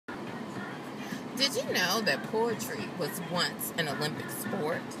Did you know that poetry was once an Olympic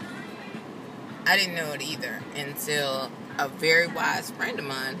sport? I didn't know it either until a very wise friend of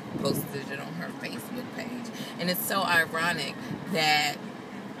mine posted it on her Facebook page. And it's so ironic that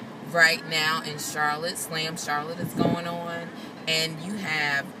right now in Charlotte, Slam Charlotte is going on, and you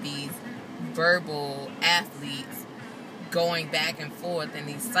have these verbal athletes going back and forth in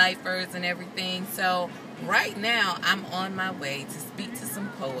these ciphers and everything. So right now I'm on my way to speak to some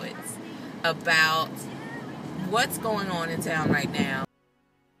poets about what's going on in town right now.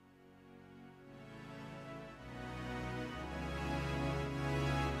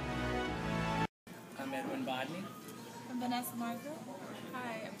 I'm Edwin Bodney. I'm Vanessa Margaret.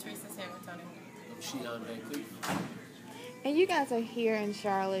 Hi, I'm Cheris San Antonio. I'm Sheon Bakley. And you guys are here in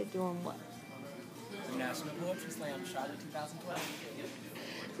Charlotte doing what? The National Poetry Slam, Charlotte 2012.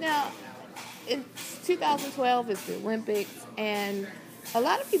 Now, it's 2012, it's the Olympics, and a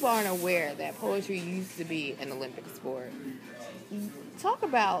lot of people aren't aware that poetry used to be an Olympic sport. Talk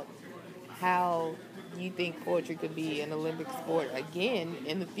about how you think poetry could be an Olympic sport again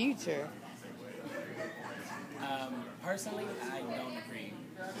in the future. Personally, I don't agree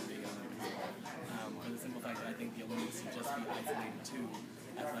with being an Olympic sport. For the simple fact that I think the Olympics should just be isolated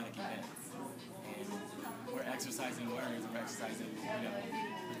to athletic events. And we're exercising words, we're exercising,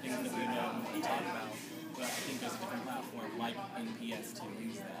 the things that we know and what we talk about. But I think there's a different platform like NPS to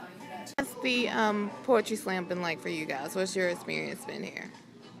use that. What's the Poetry Slam been like for you guys? What's your experience been here?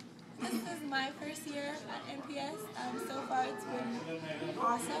 This is my first year at NPS. So far it's been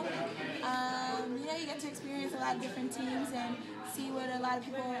awesome. You get to experience a lot of different teams and see what a lot of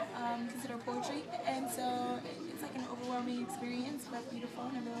people consider poetry. And so it's like an overwhelming experience, but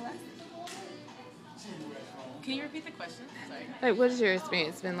beautiful nevertheless. Can you repeat the question? Sorry. Like, what has your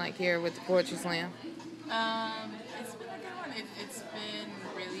experience been like here with the Poetry Slam? It's been a good one. It's been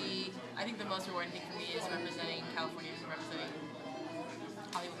really, I think the most rewarding thing for me is representing California and representing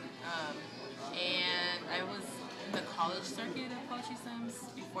Hollywood. And I was in the college circuit of poetry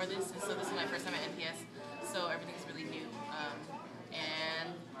slams before this, and so this is my first time at NPS, so everything's really new.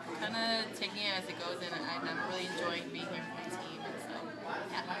 And kind of taking it as it goes, and I'm really enjoying being here with my team, and so,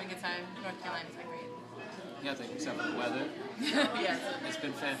 yeah, having a good time. North Carolina's been great. Yeah, I think except for the weather. Yes. It's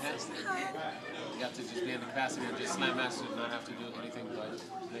been fantastic. You got to just be in the capacity of just slam master and not have to do anything but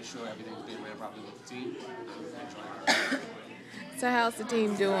make sure everything's being ran properly with the team. Enjoying it. So how's the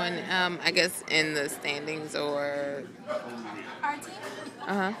team doing, I guess, in the standings or? Our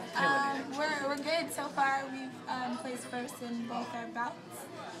team? We're good so far. We've placed first in both our bouts.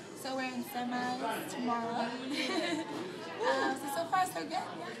 So we're in semis tomorrow. So far so good, yeah.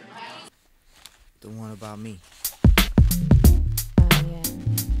 The one about me. Yeah.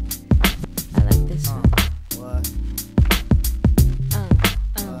 I like this one. What?